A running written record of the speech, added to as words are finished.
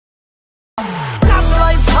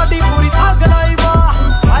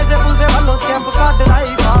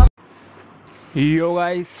Yo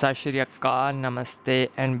guys, Sat Shri Akal, Namaste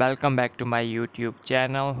and welcome back to my YouTube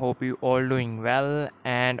channel. Hope you all doing well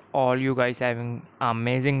and all you guys having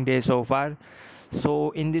amazing day so far.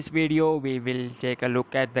 So in this video we will take a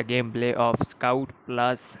look at the gameplay of Scout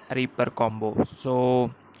plus Reaper combo.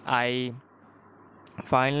 So I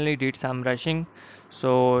finally did some rushing.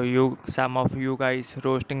 So some of you guys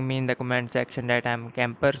roasting me in the comment section that I'm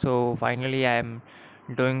camper. So finally I am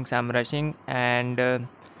doing some rushing and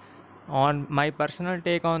on my personal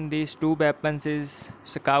take on these two weapons is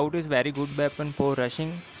Scout is very good weapon for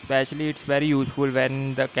rushing, especially it's very useful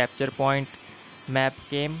when the capture point map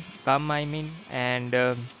come I mean. And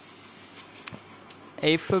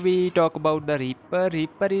if we talk about the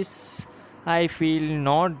Reaper is, I feel,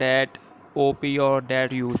 not that OP or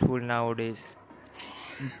that useful nowadays.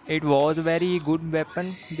 It was very good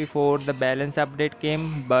weapon before the balance update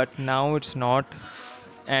came, but now it's not,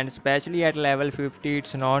 and especially at level 50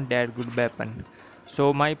 it's not that good weapon.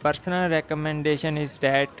 So my personal recommendation is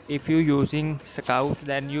that if you using Scout,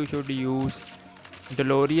 then you should use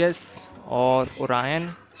Dolores or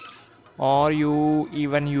Orion, or you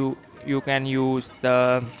can use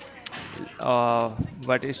the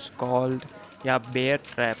what is called, yeah, bear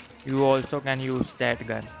trap. You also can use that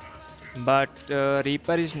gun. But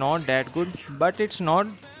Reaper is not that good, but it's not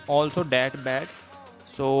also that bad.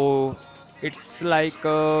 So it's like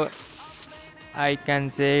I can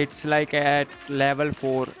say it's like at level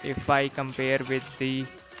 4 if I compare with the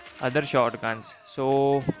other shotguns.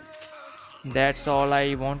 So that's all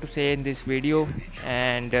I want to say in this video.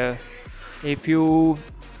 And if you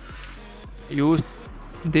use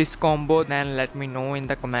this combo, then let me know in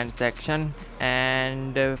the comment section.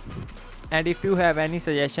 And if you have any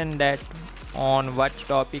suggestion that on what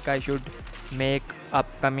topic I should make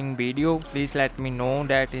upcoming video, please let me know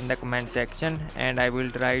that in the comment section, and I will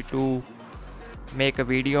try to make a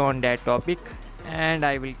video on that topic. And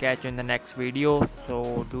I will catch you in the next video.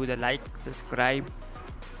 So do the like, subscribe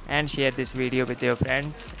and share this video with your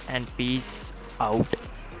friends, and peace out.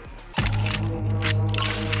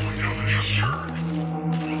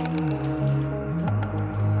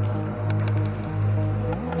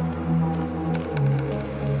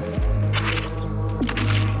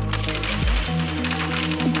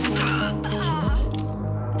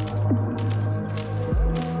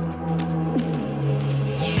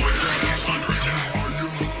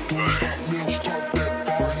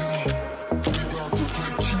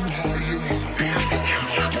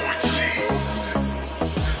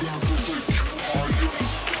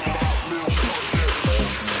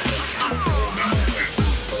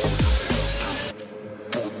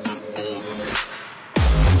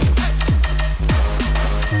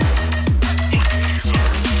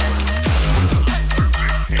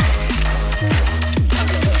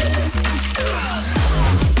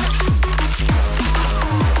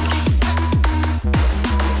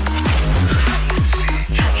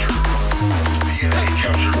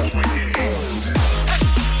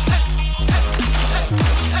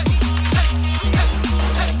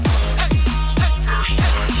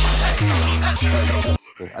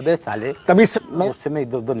 अबे साले कभी मैं उससे मैं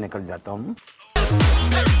इधर उधर निकल जाता हूँ।